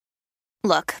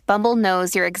Look, Bumble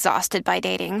knows you're exhausted by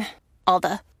dating. All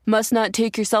the must not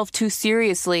take yourself too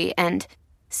seriously and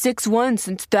 6'1"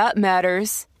 since that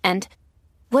matters. And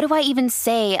what do I even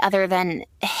say other than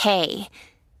hey?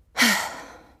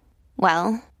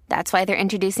 Well, that's why they're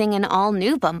introducing an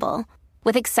all-new Bumble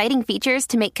with exciting features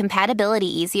to make compatibility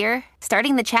easier,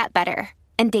 starting the chat better,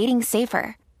 and dating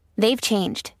safer. They've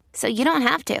changed, so you don't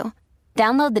have to.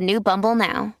 Download the new Bumble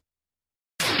now.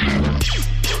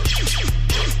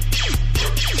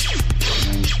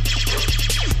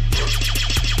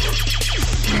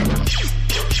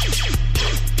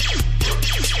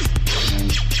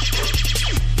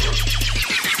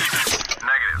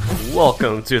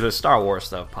 Welcome to the Star Wars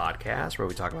Stuff podcast, where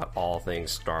we talk about all things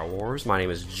Star Wars. My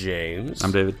name is James.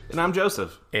 I'm David. And I'm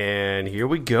Joseph. And here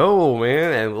we go,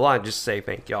 man. And we'll just say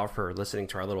thank y'all for listening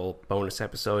to our little bonus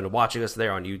episode and watching us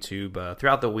there on YouTube.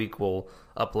 Throughout the week, we'll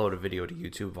upload a video to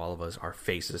YouTube of all of us, our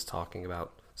faces talking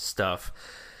about stuff.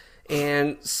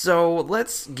 And so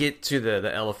let's get to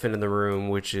the elephant in the room,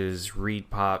 which is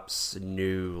ReedPop's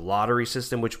new lottery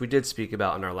system, which we did speak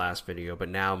about in our last video, but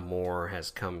now more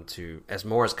has come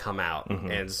out.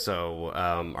 Mm-hmm. And so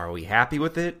are we happy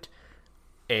with it?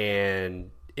 And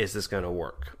is this going to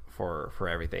work for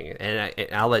everything? And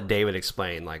I'll let David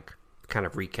explain, kind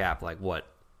of recap, what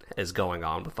is going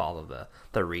on with all of the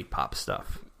ReedPop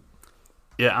stuff.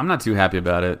 Yeah, I'm not too happy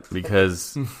about it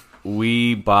because...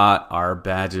 We bought our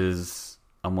badges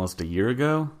almost a year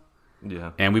ago. Yeah.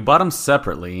 And we bought them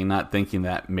separately, not thinking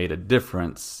that made a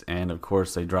difference. And, of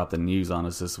course, they dropped the news on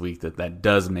us this week that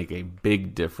does make a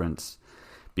big difference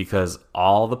because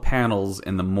all the panels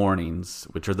in the mornings,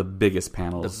 which are the biggest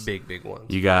panels. The big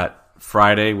ones. You got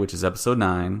Friday, which is Episode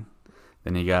 9.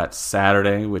 Then you got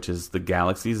Saturday, which is The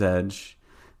Galaxy's Edge.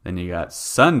 Then you got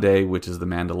Sunday, which is The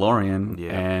Mandalorian,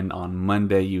 and on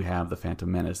Monday you have The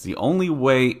Phantom Menace. The only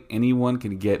way anyone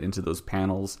can get into those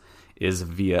panels is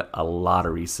via a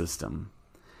lottery system.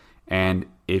 And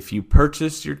if you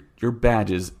purchase your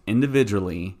badges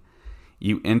individually,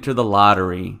 you enter the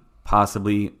lottery,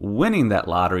 possibly winning that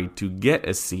lottery to get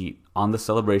a seat on the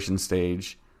celebration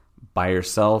stage by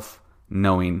yourself,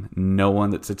 knowing no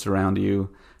one that sits around you,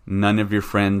 none of your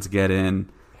friends get in.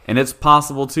 And it's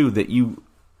possible, too, that you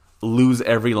lose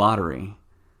every lottery.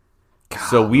 Golly.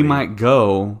 So we might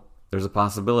go, there's a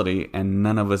possibility, and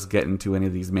none of us get into any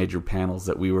of these major panels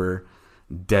that we were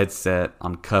dead set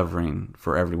on covering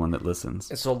for everyone that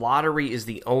listens. And so lottery is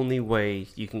the only way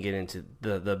you can get into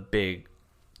the big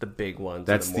ones.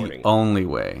 That's in the morning. The only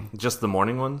way. Just the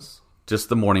morning ones? Just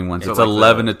the morning ones. So it's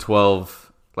 11 to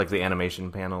 12. Like the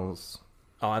animation panels?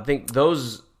 Oh, I think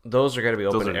those are going to be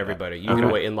open to everybody. You can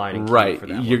wait in line and queue for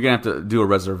that. You're going to have to do a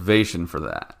reservation for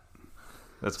that.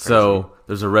 That's crazy. So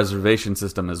there's a reservation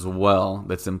system as well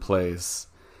that's in place,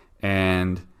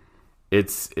 and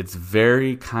it's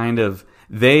very kind of,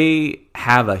 they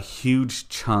have a huge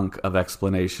chunk of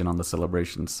explanation on the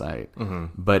Celebration site,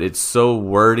 but it's so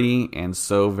wordy and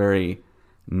so very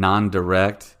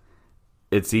non-direct.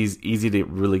 It's easy to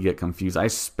really get confused. I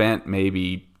spent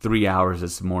maybe 3 hours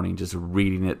this morning just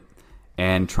reading it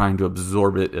and trying to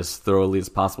absorb it as thoroughly as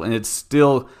possible, and it's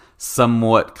still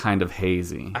somewhat kind of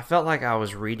hazy. I felt like I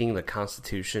was reading the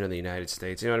Constitution of the United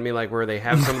States. You know what I mean? Like where they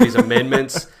have some of these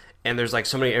amendments and there's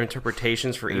so many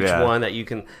interpretations for each one that you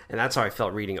can, and that's how I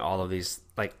felt reading all of these,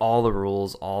 all the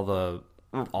rules, all the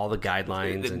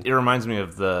guidelines. It reminds me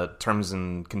of the terms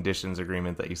and conditions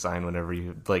agreement that you sign whenever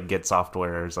you get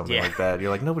software or something like that. You're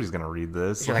like, nobody's gonna read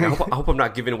this. You're like, I hope I'm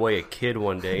not giving away a kid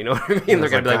one day. You know what I mean? They're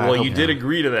gonna be like, well, you did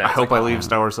agree to that. I hope I leave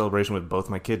Star Wars Celebration with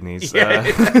both my kidneys.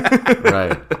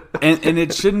 Right. And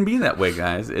it shouldn't be that way,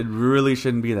 guys. It really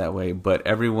shouldn't be that way. But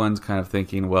everyone's kind of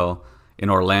thinking, well, in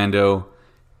Orlando,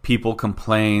 people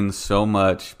complain so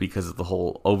much because of the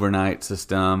whole overnight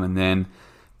system, and then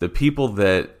the people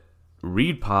that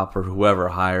ReedPop or whoever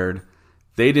hired,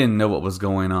 they didn't know what was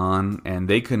going on, and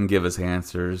they couldn't give us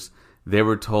answers. They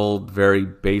were told very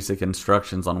basic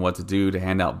instructions on what to do to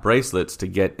hand out bracelets to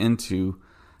get into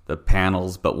the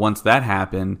panels. But once that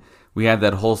happened, we had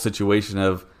that whole situation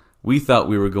of, we thought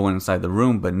we were going inside the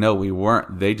room, but no, we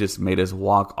weren't. They just made us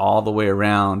walk all the way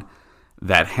around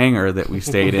that hangar that we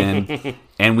stayed in,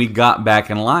 and we got back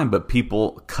in line, but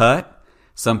people cut.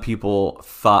 Some people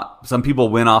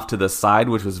went off to the side,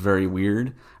 which was very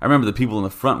weird. I remember the people in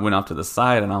the front went off to the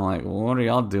side, and I'm like, well, what are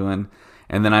y'all doing?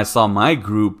 And then I saw my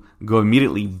group go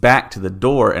immediately back to the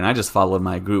door, and I just followed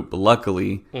my group. But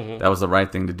luckily, that was the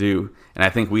right thing to do, and I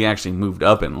think we actually moved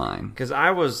up in line. Because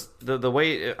I was the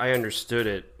way I understood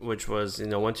it, which was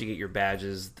once you get your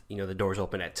badges, the doors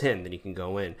open at 10, then you can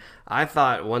go in. I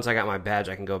thought once I got my badge,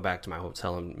 I can go back to my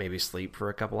hotel and maybe sleep for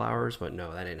a couple hours, but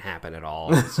no, that didn't happen at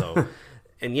all. So.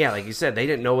 And yeah, like you said, they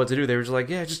didn't know what to do. They were just like,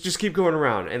 yeah, just keep going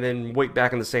around and then wait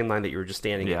back in the same line that you were just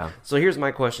standing in. So here's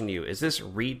my question to you. Is this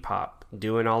Reed Pop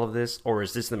doing all of this, or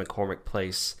is this the McCormick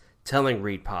Place telling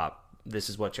Reed Pop this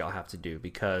is what y'all have to do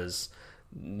because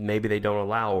maybe they don't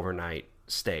allow overnight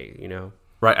stay,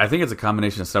 Right. I think it's a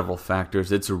combination of several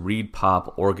factors. It's Reed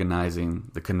Pop organizing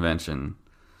the convention.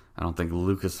 I don't think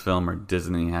Lucasfilm or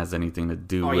Disney has anything to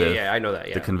do with I know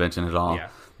that, the convention at all. Yeah.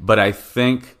 But I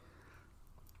think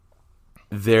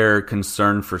they're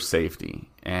concerned for safety.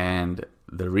 And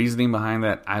the reasoning behind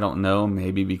that, I don't know.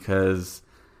 Maybe because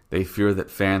they fear that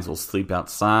fans will sleep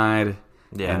outside.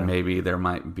 Yeah. And maybe there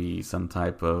might be some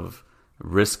type of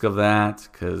risk of that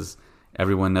because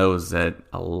everyone knows that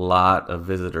a lot of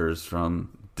visitors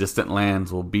from distant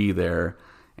lands will be there.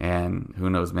 And who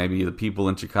knows, maybe the people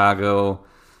in Chicago,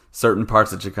 certain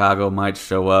parts of Chicago might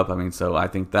show up. So I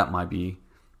think that might be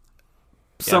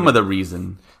some of the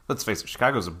reason. Let's face it,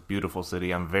 Chicago's a beautiful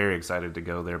city. I'm very excited to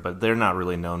go there, but they're not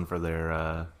really known for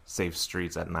their safe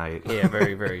streets at night. Yeah,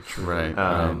 very, very true.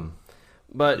 Right.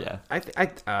 But yeah.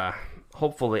 I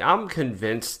hopefully, I'm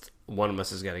convinced one of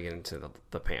us is going to get into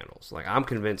the panels. Like, I'm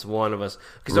convinced one of us.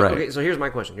 Okay, so here's my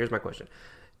question.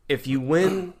 If you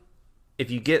win,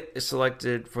 if you get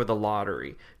selected for the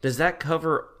lottery, does that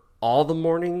cover all the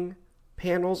morning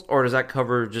panels, or does that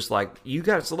cover just like you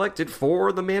got selected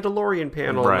for the Mandalorian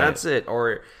panel and that's it,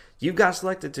 or you got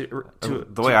selected to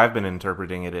the way I've been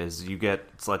interpreting it is you get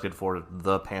selected for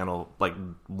the panel, like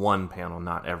one panel,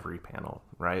 not every panel,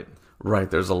 right? Right.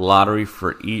 There's a lottery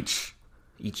for each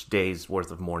day's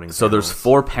worth of morning. So there's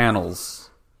 4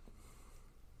 panels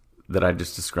that I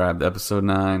just described: Episode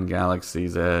 9,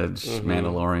 Galaxy's Edge,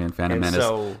 Mandalorian, Phantom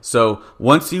Menace. So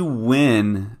once you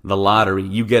win the lottery,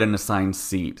 you get an assigned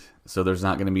seat. So there's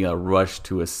not going to be a rush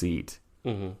to a seat,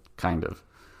 kind of.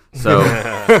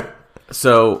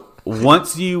 So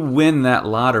once you win that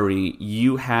lottery,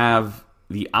 you have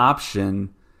the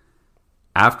option,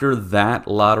 after that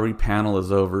lottery panel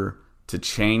is over, to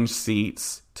change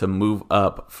seats to move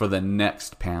up for the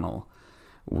next panel,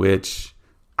 which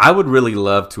I would really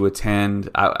love to attend.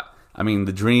 I mean,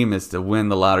 the dream is to win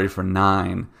the lottery for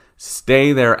 9.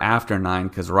 Stay there after 9,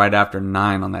 because right after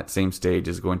 9 on that same stage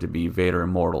is going to be Vader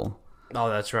Immortal. Oh,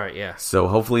 that's right, yeah. So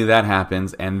hopefully that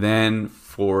happens. And then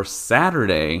for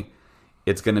Saturday,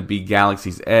 it's going to be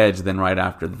Galaxy's Edge. Then right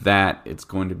after that, it's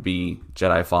going to be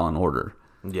Jedi Fallen Order.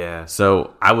 Yeah.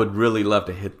 So I would really love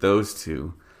to hit those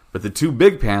 2. But the 2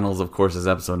 big panels, of course, is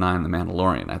Episode 9 and The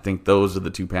Mandalorian. I think those are the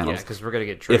 2 panels. Yeah, because we're going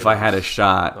to get trailers. If I had a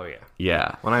shot,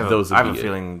 yeah. Well, I have a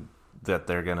feeling that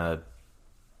they're going to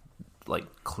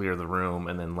clear the room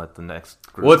and then let the next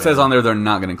group Well, it says on there they're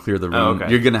not going to clear the room. Oh, okay.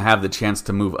 You're going to have the chance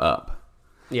to move up.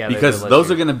 Yeah, because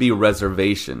those are going to be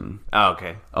reservation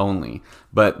okay. only.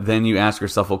 But then you ask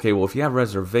yourself, okay, well, if you have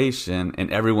reservation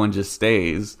and everyone just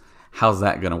stays, how's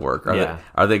that going to work?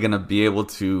 Are they going to be able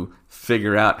to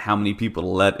figure out how many people to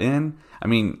let in? I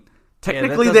mean,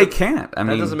 technically they can't. That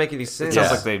doesn't make any sense. It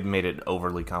sounds like they've made it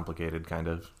overly complicated, kind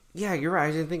of. Yeah, you're right.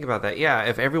 I didn't think about that. Yeah,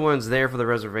 if everyone's there for the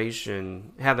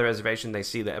reservation, they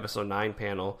see the Episode 9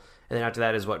 panel, and then after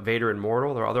that is Vader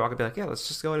Immortal. They're all going to be like, yeah, let's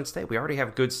just go ahead and stay. We already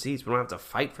have good seats. We don't have to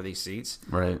fight for these seats.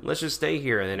 Right. Let's just stay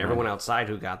here. And then everyone outside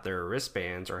who got their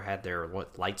wristbands or had their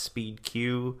light speed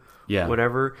queue,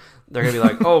 whatever, they're going to be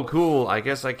like, oh, cool. I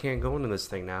guess I can't go into this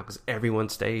thing now because everyone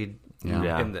stayed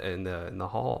in the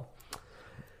hall.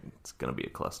 It's going to be a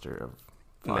cluster of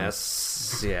fun.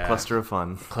 Mess, yeah. Cluster of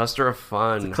fun. Cluster of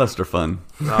fun. It's a cluster fun.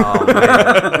 Oh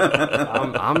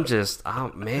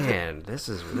man. This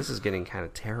is getting kind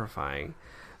of terrifying.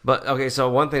 But okay, so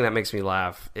one thing that makes me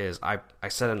laugh is I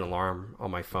set an alarm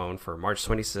on my phone for March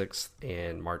 26th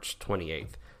and March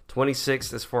 28th.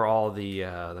 26th is for all the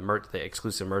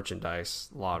exclusive merchandise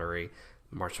lottery.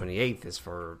 March 28th is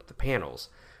for the panels.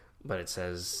 But it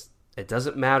says it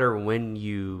doesn't matter when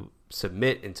you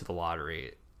submit into the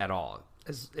lottery at all.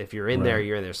 If you're in there,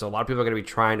 you're in there. So a lot of people are going to be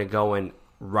trying to go in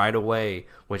right away,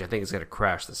 which I think is going to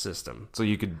crash the system. So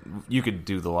you could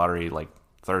do the lottery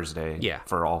Thursday,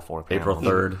 for all 4 panels. April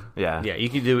 3rd. Yeah, you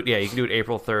can do it. Yeah, you can do it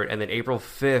April 3rd, and then April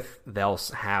 5th they'll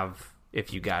have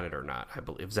if you got it or not. I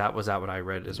believe was that what I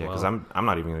read as well. Because I'm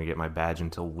not even going to get my badge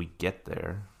until we get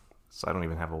there, so I don't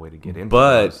even have a way to get in.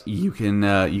 But you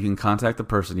can contact the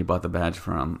person you bought the badge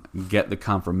from, get the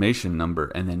confirmation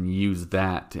number, and then use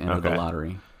that to enter the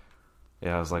lottery.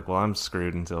 Yeah, I was like, well, I'm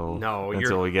screwed until No,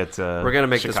 we get to. We're gonna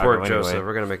make Chicago this work, anyway. Joseph.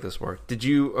 We're gonna make this work. Did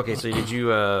you? Okay, so did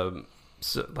you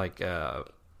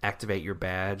activate your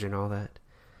badge and all that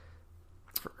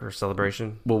for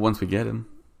celebration? Well, once we get him.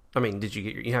 I mean, did you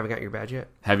get you haven't got your badge yet?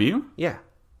 Have you? Yeah.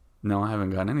 No, I haven't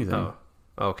gotten anything. Oh,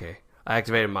 okay. I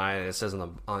activated mine. And it says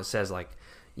it says like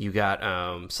you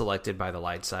got selected by the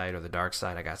light side or the dark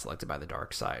side. I got selected by the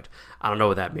dark side. I don't know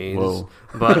what that means. Whoa.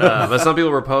 But some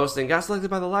people were posting got selected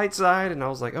by the light side, and I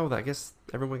was like, oh, I guess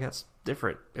everyone got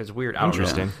different. It's weird. I don't know.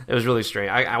 Interesting. It was really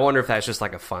strange. I wonder if that's just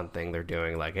like a fun thing they're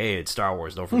doing. Like, hey, it's Star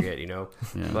Wars. Don't forget, Yeah.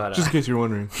 But Just in case you're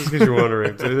wondering. just in case you're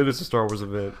wondering, it is a Star Wars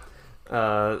event.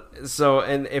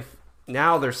 And if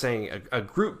now they're saying a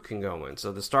group can go in,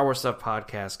 so the Star Wars Stuff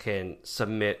podcast can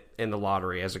submit in the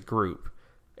lottery as a group,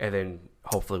 and then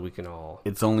hopefully we can all.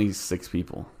 It's only 6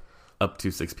 people. Up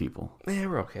to 6 people. Yeah,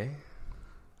 we're okay.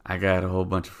 I got a whole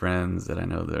bunch of friends that I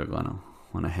know they're going to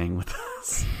want to hang with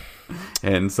us.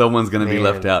 And someone's going to be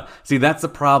left out. See, that's the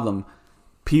problem.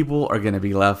 People are going to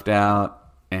be left out,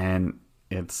 and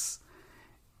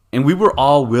we were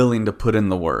all willing to put in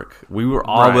the work. We were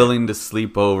all Right. willing to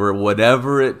sleep over,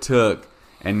 whatever it took,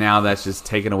 and now that's just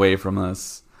taken away from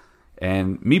us.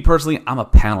 And me personally, I'm a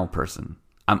panel person.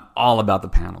 I'm all about the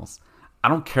panels. I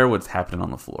don't care what's happening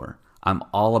on the floor. I'm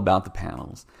all about the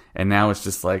panels. And now it's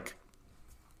just like,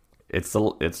 it's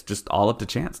just all up to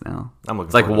chance now. I'm looking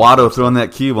It's like forward to Watto throwing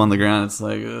that cube on the ground. It's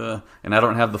like, and I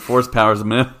don't have the force powers to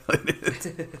manipulate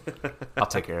it. I'll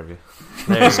take care of you.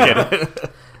 Just kidding.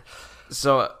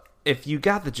 So if you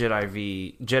got the Jedi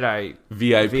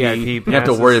VIP. You have to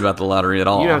passes, worry about the lottery at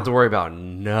all. You don't have to worry about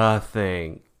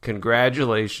nothing.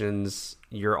 Congratulations,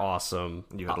 you're awesome.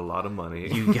 You had a lot of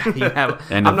money. You have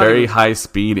And I'm a not very even-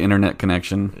 high-speed internet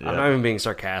connection. I'm not even being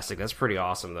sarcastic. That's pretty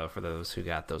awesome, though, for those who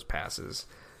got those passes.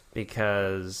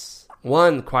 Because,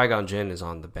 one, Qui-Gon Jinn is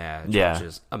on the badge, Yeah. which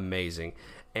is amazing.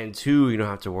 And two, you don't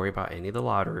have to worry about any of the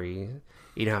lottery.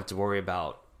 You don't have to worry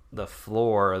about the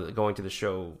floor going to the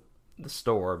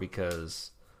store,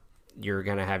 because you're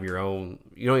going to have your own.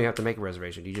 You don't even have to make a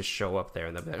reservation. You just show up there,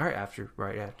 and they'll be like, all right,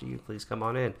 right after you, please come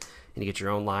on in. And you get your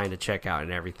own line to check out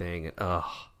and everything. And,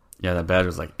 Yeah, that badge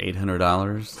was like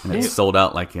 $800, and it sold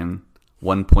out like in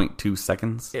 1.2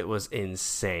 seconds. it was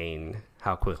insane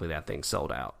how quickly that thing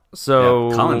sold out. So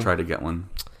Yeah, Colin tried to get one.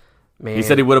 man, He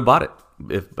said he would have bought it,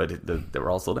 but they were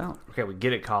all sold out. okay, we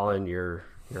get it, Colin. You're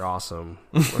awesome.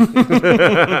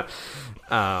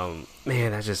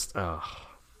 Man, that's just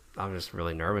I'm just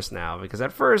really nervous now, because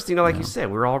at first, like you said,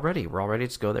 we're all ready. We're all ready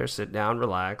to go there, sit down,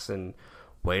 relax, and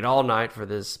wait all night for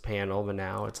this panel. But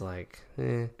now it's like,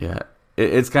 Yeah,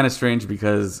 it's kind of strange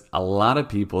because a lot of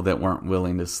people that weren't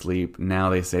willing to sleep, now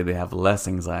they say they have less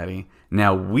anxiety.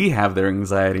 Now we have their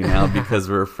anxiety now because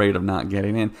we're afraid of not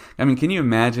getting in. I mean, can you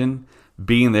imagine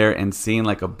being there and seeing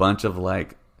like a bunch of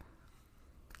like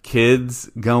kids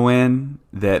go in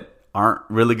that aren't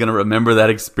really going to remember that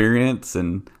experience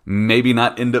and maybe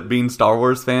not end up being Star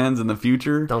Wars fans in the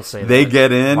future? Don't say they that.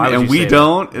 get in Why would and you we say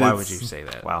don't. that? Why It's- would you say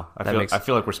that? Wow, That makes- I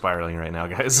feel like we're spiraling right now,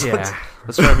 guys. Yeah.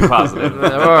 Let's try to be positive. All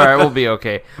right, we'll be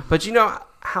okay. But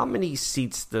how many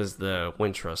seats does the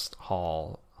Wintrust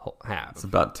Hall have? It's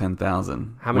about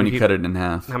 10,000 How when many you cut it in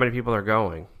half. How many people are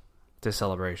going to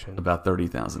Celebration? About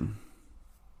 30,000.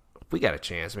 We got a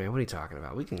chance, man. What are you talking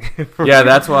about? We can. Yeah,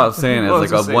 that's what I was saying. It's Well, I was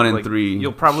like a gonna say, 1 in like, 3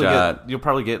 You'll probably shot.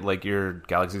 get like your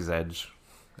Galaxy's Edge.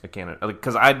 I can't,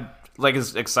 because I like,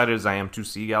 as excited as I am to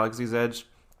see Galaxy's Edge,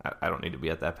 I don't need to be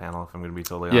at that panel if I'm going to be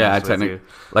totally honest. Yeah, I with technically, you.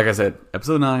 like I said,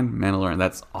 episode 9, Mandalorian.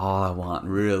 That's all I want,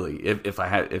 really. If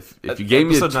you gave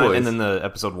me a Episode 9 choice, and then the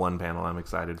episode 1 panel, I'm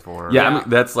excited for. yeah, I mean,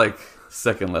 that's like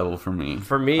second level for me.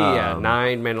 For me, 9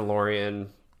 Mandalorian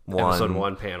episode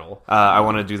 1 panel. I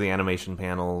want to do the animation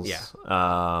panels. Yeah.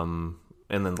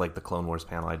 And then like the Clone Wars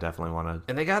panel, I definitely want to.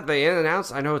 And they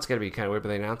announced. I know it's gonna be kind of weird, but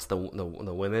they announced the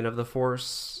women of the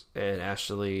Force, and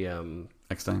Ashley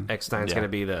Eckstein's Yeah. gonna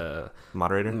be the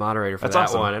Moderator for That's that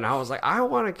awesome. one. And I was like, I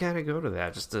want to kind of go to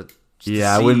that just to.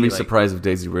 Yeah, I see, wouldn't be like, surprised if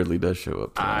Daisy Ridley does show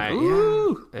up. to that.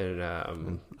 Yeah. And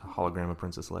A hologram of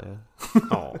Princess Leia.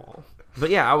 oh, but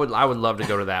yeah, I would love to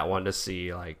go to that one to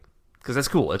see, like, because that's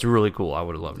cool. It's really cool. I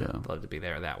would love to be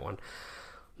there at that one.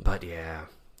 But yeah,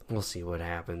 we'll see what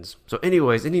happens. So,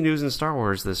 anyways, any news in Star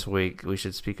Wars this week we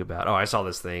should speak about? Oh, I saw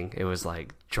this thing. It was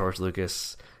like George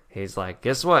Lucas. He's like,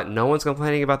 guess what? No one's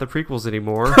complaining about the prequels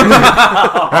anymore.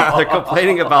 They're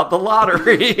complaining about the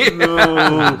lottery.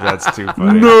 No, that's too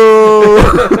funny.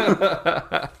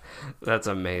 That's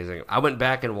amazing. I went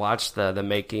back and watched the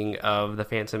making of The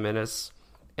Phantom Menace,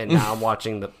 and now I'm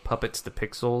watching the Puppets to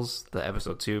Pixels, the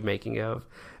episode 2 making of.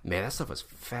 Man, that stuff was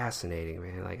fascinating,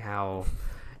 man. Like how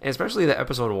and especially the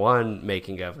episode 1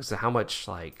 making of, so how much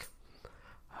like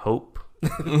hope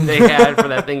they had for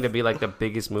that thing to be like the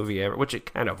biggest movie ever, which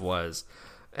it kind of was.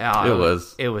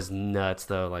 It was nuts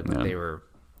though. Like they were,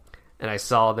 and I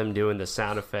saw them doing the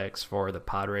sound effects for the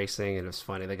pod racing, and it was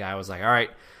funny. The guy was like, "All right,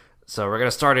 so we're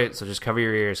gonna start it. So just cover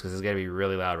your ears because it's gonna be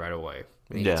really loud right away."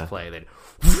 And he gets play, then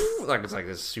like it's like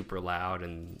this super loud,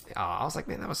 and I was like,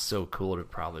 "Man, that was so cool to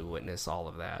probably witness all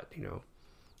of that." You know,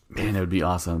 Man, it would be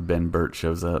awesome if Ben Burt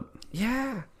shows up.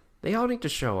 yeah, they all need to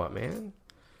show up, man.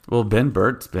 Well, Ben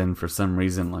Burt's been, for some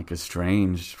reason, like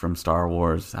estranged from Star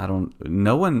Wars.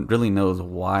 No one really knows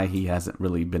why he hasn't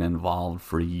really been involved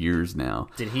for years now.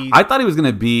 Did he? I thought he was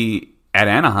going to be at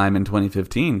Anaheim in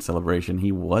 2015 celebration.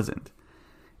 He wasn't.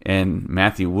 And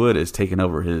Matthew Wood has taken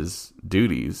over his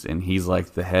duties, and he's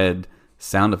like the head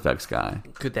sound effects guy.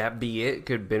 Could that be it?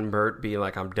 Could Ben Burt be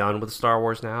like, I'm done with Star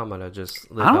Wars now? I'm going to just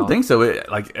live I don't off? think so.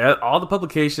 Like all the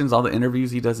publications, all the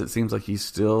interviews he does, it seems like he's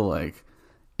still like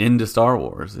into Star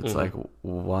Wars. It's like,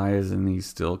 why isn't he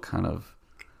still kind of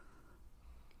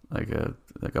like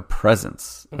a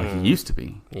presence like he used to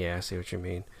be? Yeah, I see what you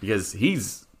mean. Because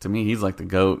to me, he's like the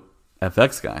GOAT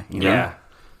FX guy. You know? Yeah.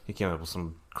 He came up with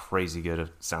some crazy good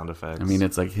sound effects. I mean,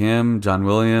 it's like him, John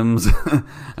Williams.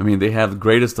 I mean, they have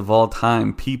greatest of all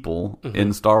time people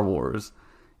in Star Wars.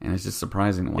 And it's just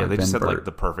surprising why they Ben just had Burt, like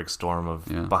the perfect storm of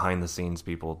behind the scenes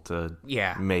people to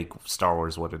make Star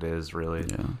Wars what it is, really.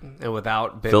 Yeah. And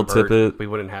without Ben Phil Burt, Tippett. we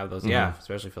wouldn't have those. Yeah,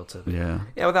 especially Phil Tippett. Yeah.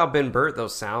 Yeah, without Ben Burt, the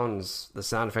sound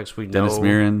effects we Dennis know,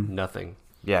 Muren. nothing.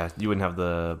 Yeah, you wouldn't have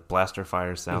the blaster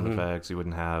fire sound effects. You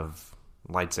wouldn't have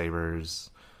lightsabers.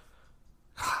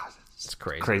 It's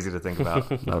crazy. Crazy to think about.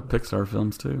 Pixar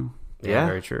films, too. Yeah, Yeah.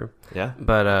 very true. Yeah.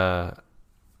 But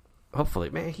hopefully,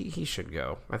 man, he should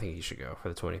go. I think he should go for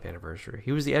the 20th anniversary.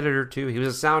 He was the editor, too. He was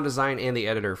a sound design and the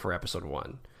editor for episode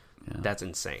 1. Yeah. That's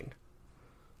insane.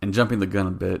 And jumping the gun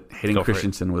a bit, Hayden Go for it.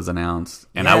 Christensen was announced.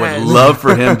 And I Yes. would love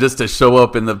for him just to show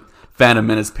up in the Phantom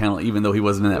Menace panel, even though he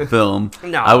wasn't in that film.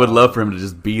 No. I would love for him to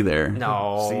just be there.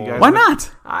 No. See you guys Why not?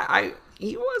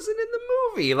 He wasn't in the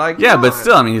movie. Like, Yeah, come but on.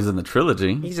 still, I mean, he's in the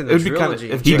trilogy. He's in It the would be kinda- trilogy.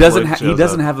 if He Jake doesn't. Lloyd He shows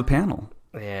doesn't up. have a panel.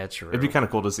 Yeah, true. It'd be kind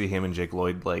of cool to see him and Jake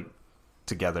Lloyd like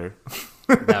together.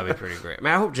 That'd be pretty great.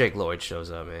 Man, I hope Jake Lloyd shows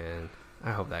up, man.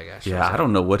 I hope that guy shows up. Yeah, I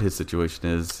don't know what his situation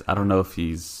is. I don't know if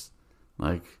he's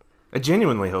like. I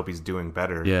genuinely hope he's doing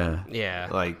better. Yeah. Yeah.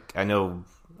 Like I know.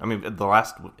 I mean, the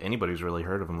last anybody's really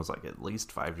heard of him was like at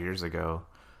least 5 years ago.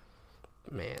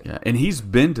 Man. Yeah, and he's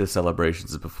been to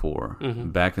celebrations before,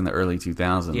 back in the early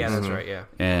 2000s. Yeah, that's right, yeah.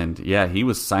 And yeah, he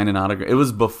was signing autograph. It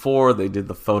was before they did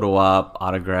the photo op,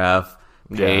 autograph,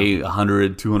 pay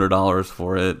 $100, $200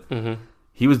 for it. Mm-hmm.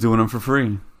 He was doing them for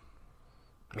free.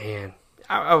 Man,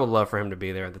 I would love for him to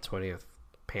be there at the 20th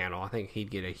panel. I think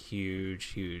he'd get a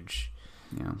huge.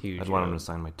 I'd want him to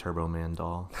sign my Turbo Man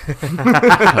doll. Oh,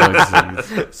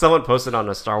 jeez. Someone posted on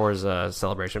the Star Wars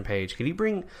celebration page, could he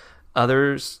bring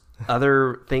other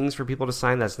things for people to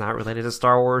sign that's not related to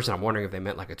Star Wars? And I'm wondering if they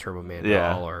meant like a Turbo Man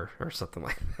doll or something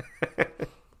like that.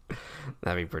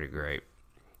 That'd be pretty great.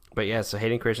 But yeah, so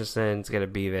Hayden Christensen's going to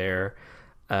be there.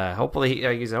 Hopefully,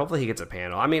 like you said, hopefully he gets a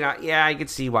panel. I mean, I could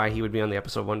see why he would be on the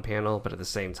episode 1 panel, but at the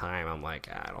same time, I'm like,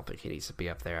 I don't think he needs to be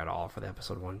up there at all for the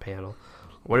episode 1 panel.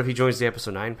 What if he joins the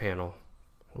episode 9 panel?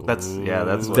 That's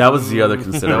what, That was the other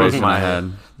consideration I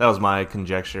had. That was my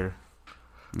conjecture.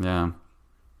 Yeah.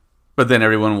 But then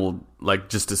everyone will like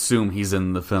just assume he's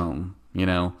in the film, you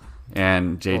know?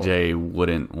 And JJ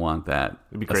wouldn't want that.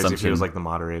 It'd be crazy if he was like the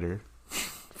moderator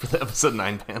for the episode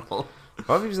 9 panel.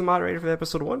 What if he was the moderator for the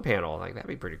episode 1 panel? Like, that'd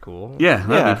be pretty cool. Yeah,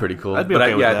 that'd Yeah, be pretty cool. I'd be But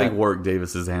okay with I that. think Warwick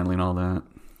Davis is handling all that.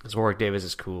 Because Warwick Davis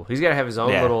is cool. He's got to have his own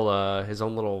Yeah.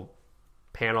 little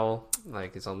panel,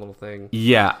 like his own little thing.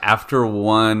 Yeah, after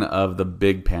one of the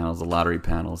big panels, the lottery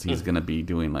panels, he's going to be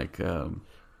doing like a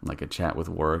chat with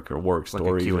work or work Like a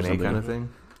stories or Q&A something. kind of thing.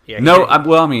 Yeah, No,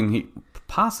 he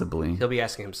possibly. he'll be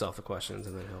asking himself the questions,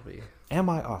 and then he'll be. Am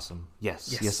I awesome?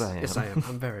 Yes, I am. Yes, I am.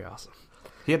 I'm very awesome.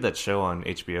 He had that show on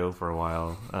HBO for a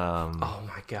while. Oh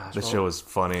my gosh, The show was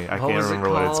funny. I what can't was it remember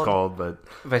what it's called? called, but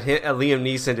Liam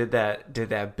Neeson did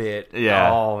that bit.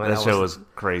 yeah, oh, man, that show was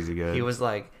crazy good. He was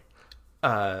like,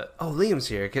 Liam's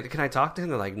here. Can I talk to him?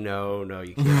 They're like, no,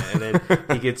 you can't. And then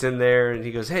he gets in there and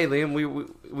he goes, hey, Liam,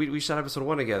 we shot episode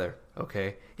 1 together.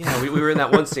 Okay. Yeah, we were in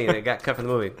that one scene. It got cut from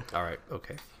the movie. All right,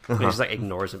 okay. And he just like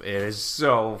ignores him. It is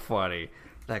so funny.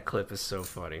 That clip is so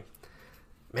funny.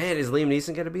 Man, is Liam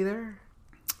Neeson going to be there?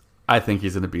 I think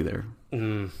he's going to be there.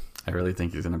 I really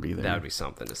think he's going to be there. That would be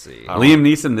something to see. Liam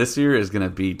Neeson this year is going to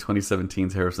be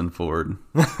 2017's Harrison Ford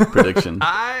prediction.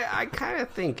 I kind of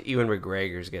think Ewan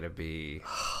McGregor's going to be...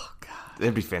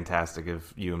 It'd be fantastic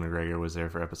if Ewan McGregor was there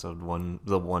for episode 1,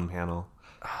 the one panel.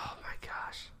 Oh my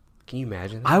gosh. Can you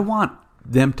imagine that? I want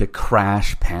them to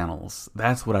crash panels.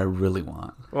 That's what I really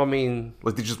want. Well, I mean,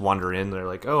 Like they just wander in, they're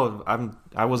like, "Oh,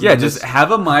 I wasn't." Yeah, in just this-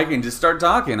 have a mic and just start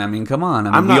talking. I mean, come on. I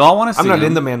mean, I'm we not, all want to see I'm not him.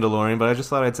 in the Mandalorian, but I just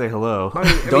thought I'd say hello.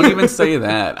 Don't even say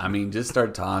that. I mean, just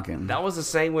start talking. that was the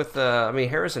same with,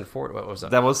 Harrison Ford. What was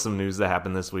that? That was some news that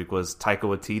happened this week. Was Taika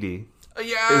Waititi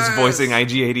Yes! is voicing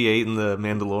IG-88 in the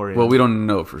Mandalorian? Well, we don't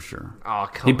know for sure. Oh,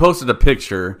 come He on. posted a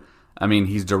picture. I mean,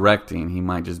 he's directing. He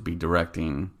might just be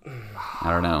directing. I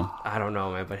don't know. I don't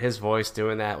know, man, but his voice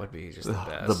doing that would be just the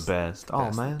best. the best.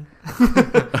 Oh man,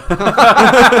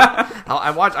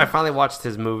 I finally watched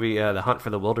his movie, The Hunt for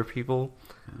the Wilder People,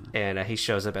 and he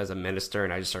shows up as a minister,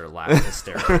 and I just started laughing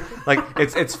hysterically. Like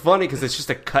it's funny because it's just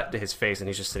a cut to his face, and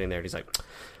he's just sitting there, and he's like,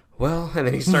 "Well," and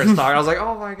then he starts talking. I was like,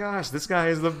 "Oh my gosh, this guy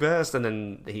is the best!" And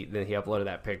then he uploaded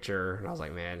that picture, and I was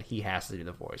like, "Man, he has to do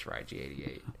the voice for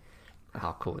IG-88."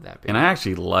 How cool would that be? And I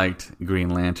actually liked Green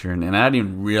Lantern, and I didn't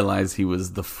even realize he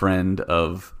was the friend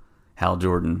of Hal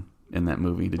Jordan in that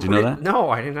movie. Did you know that? No,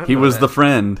 I did not. He know was that. the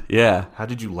friend. Yeah, how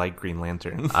did you like Green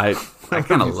Lantern? I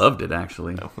kind of loved it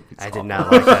actually. I did not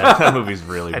like that. That movie's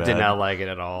really I bad. did not like it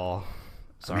at all.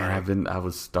 Sorry. Man, I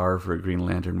was starved for a Green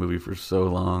Lantern movie for so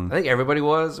long. I think everybody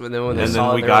was, but then when they And saw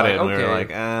then we they got were it, and we were okay. like,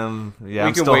 yeah, We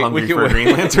I'm can still wait- hungry we can for a wait.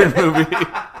 Green Lantern movie.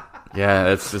 Yeah,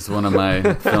 it's just one of my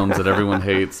films that everyone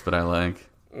hates, but I like.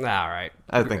 All right.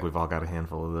 I think we've all got a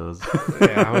handful of those.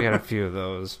 Yeah, we got a few of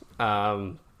those.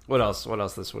 What else? What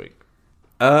else this week?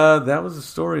 That was a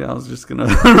story I was just gonna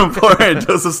report, and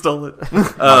Joseph stole it.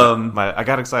 I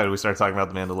got excited. We started talking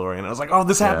about the Mandalorian. I was like, oh,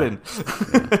 this happened.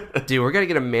 Dude, we're gonna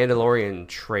get a Mandalorian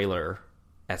trailer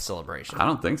at Celebration. I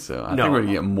don't think so. I No. think we're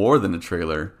gonna get more than a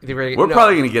trailer. You think we're gonna get- We're no.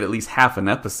 probably gonna get at least half an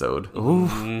episode.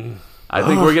 Ooh. I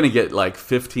think we're gonna get like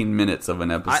 15 minutes of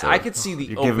an episode. I could see the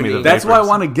You're giving me opening. the That's why I vapors.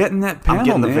 want to get in that panel. I'm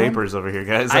getting the man. vapors over here,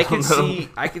 guys. I don't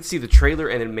could know. see the trailer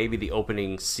and then maybe the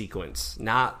opening sequence,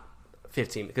 not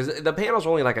 15, because the panel's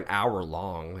only like an hour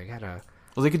long. They gotta.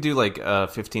 Well, they could do like a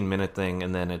 15-minute thing,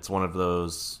 and then it's one of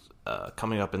those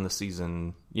coming up in the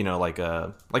season. You know, like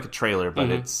a trailer, but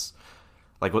it's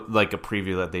like a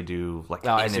preview that they do like Oh,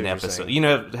 I in see an what you're episode. saying. You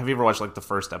know, have you ever watched like the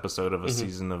first episode of a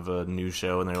season of a new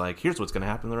show, and they're like, "Here's what's going to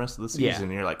happen the rest of the season," Yeah.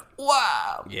 and you're like,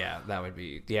 "Wow." Yeah, that would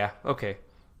be. Yeah, okay.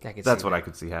 I could That's see what that. I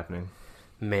could see happening.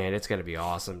 Man, it's gonna be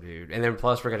awesome, dude. And then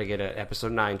plus we're gonna get an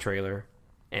episode 9 trailer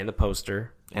and the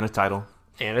poster And a title.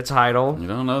 and a title. You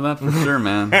don't know that for sure,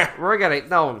 man. We're gonna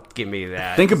don't give me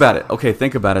that. Think about it. Okay,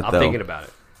 think about it I'm though. thinking about it.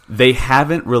 They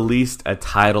haven't released a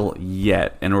title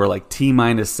yet, and we're like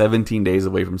T-minus 17 days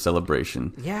away from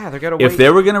Celebration. Yeah, they're gonna wait. If they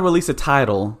were going to release a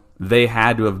title, they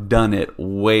had to have done it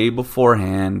way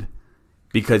beforehand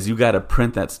because you got to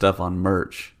print that stuff on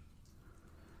merch.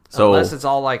 So unless it's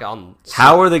all like on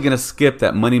how are they going to skip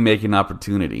that money-making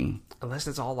opportunity? unless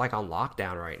it's all like on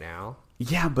lockdown right now.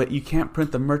 Yeah, but you can't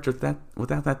print the merch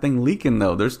without that thing leaking,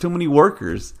 though. There's too many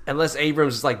workers. Unless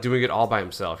Abrams is like doing it all by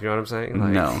himself. You know what I'm saying?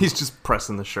 Like, No. He's just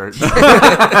pressing the shirt. That's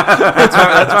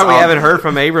why we haven't heard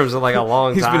from Abrams in like a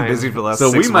long He's time. been busy for the last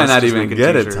So 6 we might months not just even making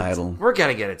get a t-shirts. title. We're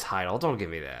gonna get a title. Don't give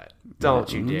me that.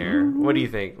 Don't you dare. What do you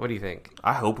think? What do you think?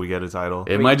 I hope we get a title.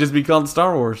 It might just be called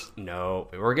Star Wars. No,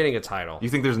 we're getting a title. You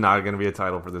think there's not going to be a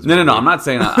title for this? No. movie? I'm not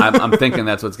saying I'm thinking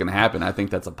that's what's going to happen. I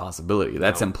think that's a possibility.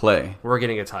 That's in play. We're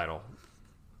getting a title.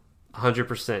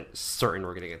 100% certain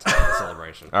we're getting a title at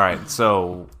Celebration. All right,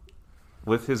 so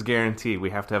with his guarantee, we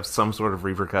have to have some sort of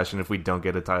repercussion if we don't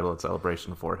get a title at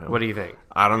Celebration for him. What do you think?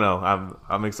 I don't know.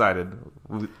 I'm excited.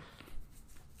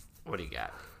 What do you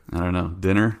got? I don't know.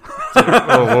 Dinner?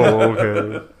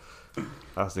 Okay.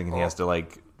 I was thinking he has to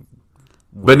like.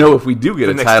 But no, if we do get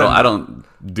The a next title, time- I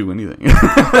don't do anything.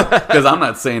 Because I'm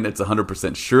not saying it's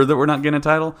 100% sure that we're not getting a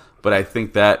title, but I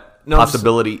think that No, I'm just-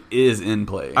 possibility is in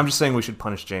play. I'm just saying we should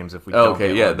punish James if we don't. okay,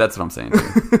 get yeah, one. that's what I'm saying.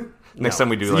 Too. Next time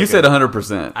we do. So like you said a,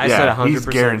 100%. I said 100%. he's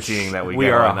guaranteeing that we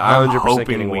get are one. I'm 100% hoping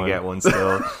getting we one. get one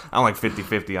still. I'm like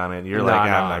 50-50 on it. You're No, like,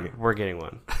 no, I'm not. Getting... we're getting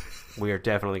one. We are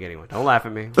definitely getting one. Don't laugh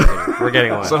at me. We're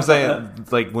getting one. So I'm saying,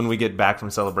 like, when we get back from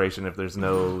Celebration, if there's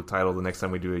no title, the next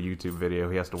time we do a YouTube video,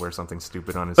 he has to wear something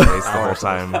stupid on his face the whole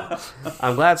time.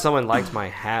 I'm glad someone liked my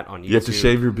hat on YouTube. You have to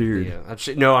shave your beard.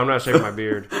 Yeah, no, I'm not shaving my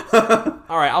beard.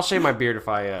 All right, I'll shave my beard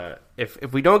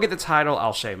if we don't get the title,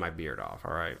 I'll shave my beard off.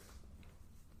 All right.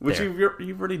 Which There.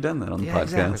 you've already done that on the Yeah, podcast.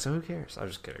 exactly. So who cares? I'm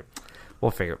just kidding. We'll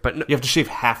figure it. But no, You have to shave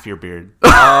half your beard,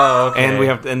 oh,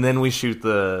 okay. and then we shoot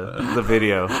the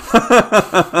video.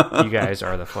 You guys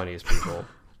are the funniest people.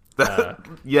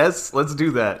 Yes, let's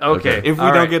do that. Okay. If we All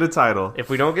don't right. get a title, If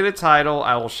we don't get a title,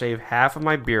 I will shave half of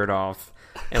my beard off,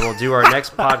 and we'll do our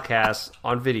next podcast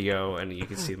on video, and you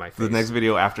can see my face. The next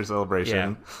video after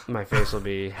celebration, my face will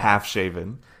be half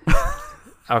shaven.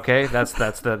 Okay, that's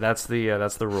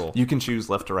the rule. You can choose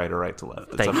left to right or right to left.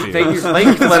 It's Thank up you to you. thank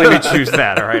you for letting me choose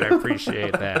that. All right, I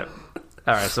appreciate that.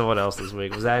 All right, so what else this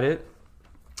week? Was that it?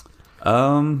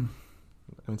 I mean,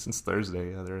 since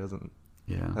Thursday, there hasn't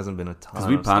been a ton. Because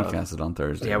we of stuff. podcasted on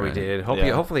Thursday. Yeah, we right? did.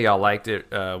 Hopefully y'all liked it.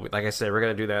 Like I said, we're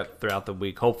gonna do that throughout the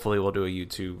week. Hopefully, we'll do a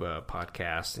YouTube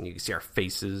podcast, and you can see our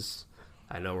faces.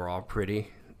 I know we're all pretty.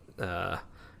 No,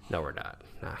 we're not.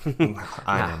 Nah.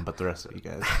 I am, but the rest of you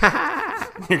guys,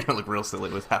 you're gonna look real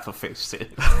silly with half a face.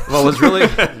 What was really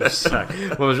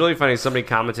funny? Somebody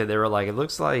commented. They were like, "It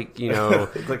looks like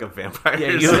It's like a vampire.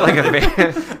 Yeah, you look like a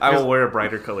vampire." I will wear a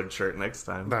brighter colored shirt next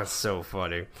time. That's so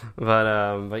funny.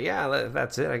 But yeah,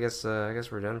 that's it. I guess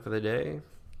we're done for the day.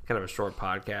 Kind of a short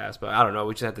podcast, but I don't know.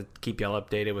 We just have to keep y'all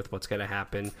updated with what's going to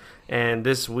happen. And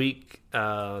this week,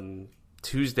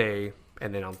 Tuesday,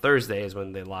 and then on Thursday is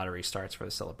when the lottery starts for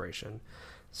the celebration.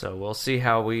 So we'll see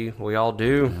how we all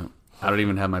do. Yeah. I don't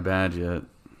even have my badge yet.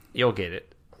 You'll get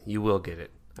it. You will get it.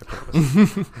 I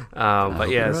promise. But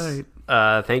yes,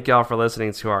 right. Thank y'all for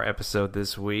listening to our episode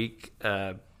this week.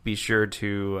 Be sure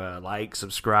to like,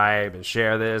 subscribe, and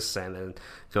share this, and then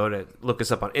look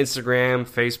us up on Instagram,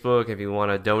 Facebook. If you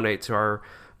want to donate to our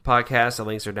podcast, the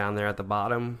links are down there at the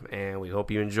bottom, and we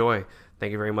hope you enjoy.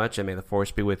 Thank you very much, and may the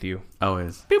force be with you.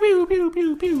 Always. Pew, pew, pew,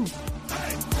 pew, pew.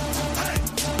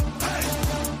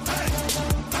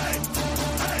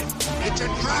 It's a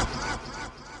trap!